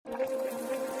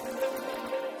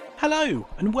Hello,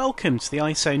 and welcome to the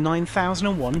ISO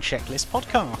 9001 Checklist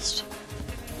podcast.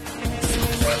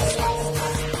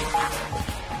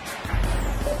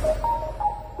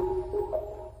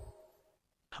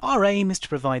 Our aim is to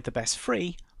provide the best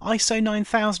free ISO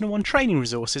 9001 training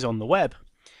resources on the web.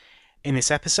 In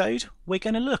this episode, we're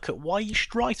going to look at why you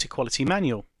should write a quality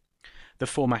manual, the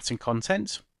format and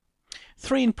content,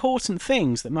 3 important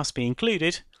things that must be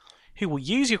included, who will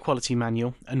use your quality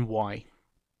manual, and why.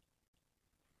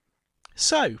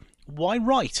 So, why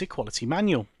write a quality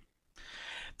manual?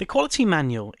 The quality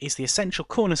manual is the essential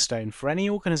cornerstone for any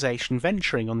organisation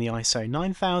venturing on the ISO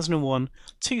 9001-2008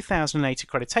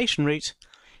 accreditation route,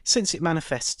 since it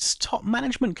manifests top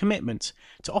management commitment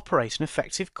to operate an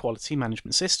effective quality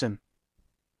management system.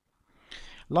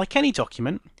 Like any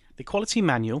document, the quality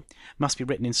manual must be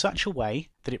written in such a way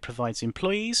that it provides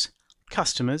employees,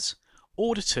 customers,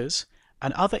 auditors,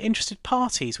 and other interested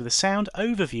parties with a sound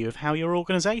overview of how your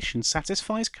organisation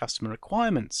satisfies customer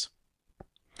requirements.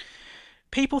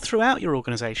 People throughout your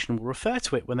organisation will refer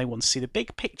to it when they want to see the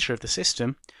big picture of the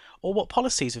system or what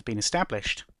policies have been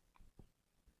established.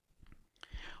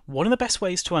 One of the best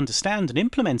ways to understand and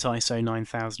implement ISO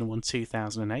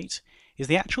 9001-2008 is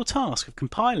the actual task of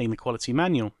compiling the quality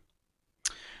manual.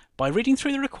 By reading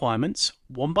through the requirements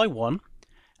one by one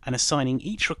and assigning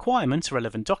each requirement a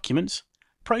relevant document,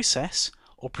 process,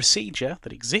 or procedure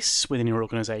that exists within your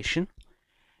organisation,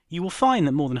 you will find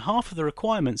that more than half of the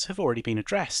requirements have already been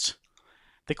addressed.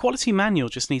 The quality manual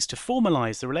just needs to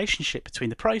formalise the relationship between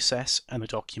the process and the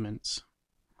documents.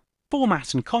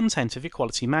 Format and content of your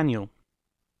quality manual.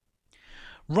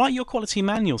 Write your quality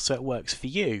manual so it works for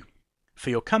you,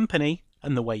 for your company,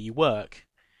 and the way you work.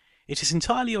 It is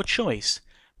entirely your choice,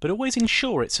 but always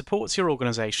ensure it supports your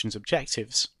organisation's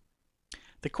objectives.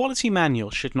 The quality manual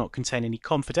should not contain any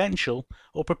confidential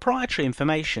or proprietary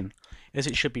information, as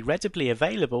it should be readily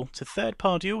available to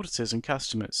third-party auditors and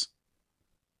customers.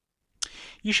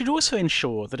 You should also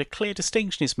ensure that a clear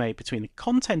distinction is made between the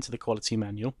content of the quality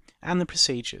manual and the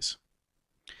procedures.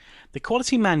 The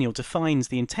quality manual defines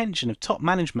the intention of top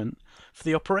management for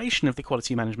the operation of the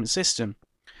quality management system,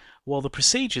 while the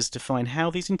procedures define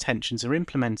how these intentions are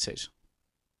implemented.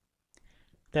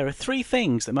 There are 3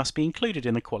 things that must be included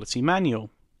in the quality manual.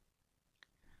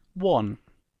 1.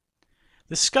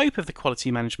 The scope of the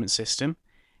quality management system,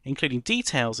 including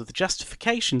details of the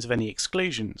justifications of any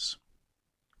exclusions.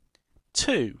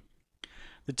 2.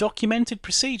 The documented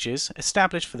procedures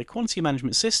established for the quality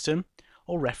management system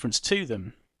or reference to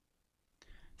them.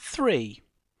 3.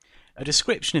 A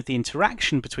description of the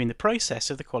interaction between the process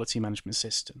of the quality management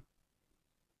system.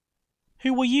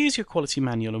 Who will use your quality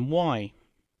manual and why?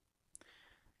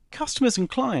 Customers and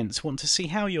clients want to see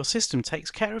how your system takes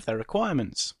care of their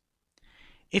requirements.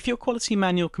 If your quality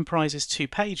manual comprises 2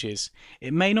 pages,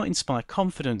 it may not inspire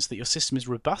confidence that your system is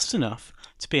robust enough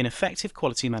to be an effective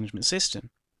quality management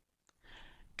system.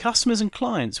 Customers and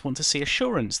clients want to see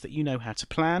assurance that you know how to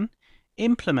plan,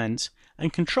 implement,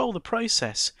 and control the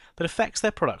process that affects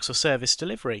their products or service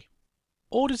delivery.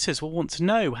 Auditors will want to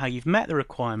know how you've met the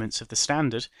requirements of the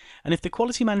standard and if the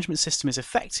quality management system is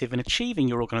effective in achieving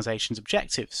your organisation's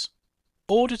objectives.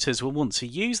 Auditors will want to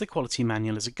use the quality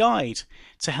manual as a guide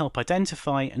to help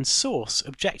identify and source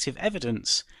objective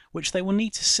evidence which they will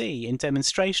need to see in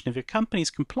demonstration of your company's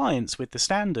compliance with the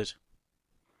standard.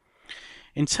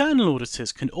 Internal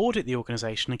auditors can audit the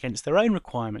organisation against their own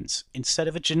requirements instead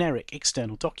of a generic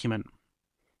external document.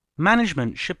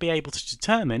 Management should be able to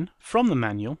determine, from the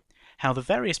manual, how the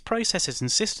various processes and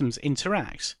systems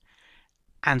interact,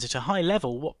 and at a high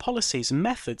level what policies and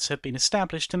methods have been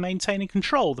established to maintain and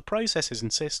control the processes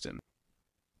and systems.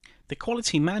 The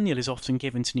quality manual is often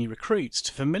given to new recruits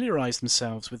to familiarise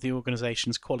themselves with the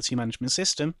organisation's quality management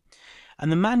system,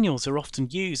 and the manuals are often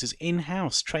used as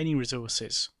in-house training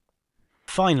resources.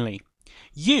 Finally,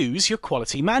 use your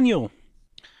quality manual.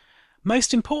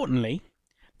 Most importantly,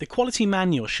 the quality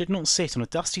manual should not sit on a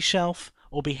dusty shelf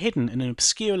or be hidden in an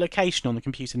obscure location on the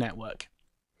computer network.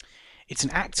 It's an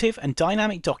active and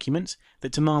dynamic document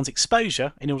that demands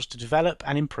exposure in order to develop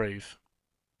and improve.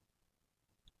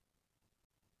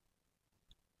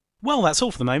 Well, that's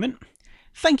all for the moment.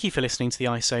 Thank you for listening to the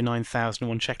ISO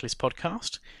 9001 Checklist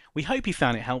podcast. We hope you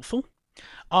found it helpful.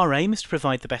 Our aim is to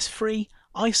provide the best free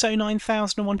ISO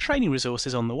 9001 training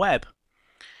resources on the web.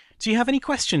 Do you have any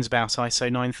questions about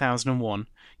ISO 9001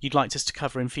 you'd like us to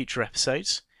cover in future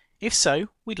episodes? If so,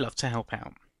 we'd love to help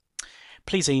out.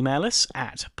 Please email us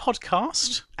at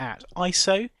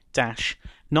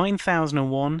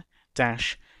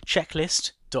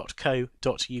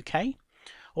podcast@ISO-9001-checklist.co.uk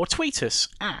or tweet us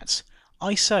at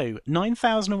ISO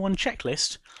 9001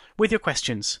 Checklist with your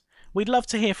questions. We'd love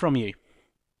to hear from you.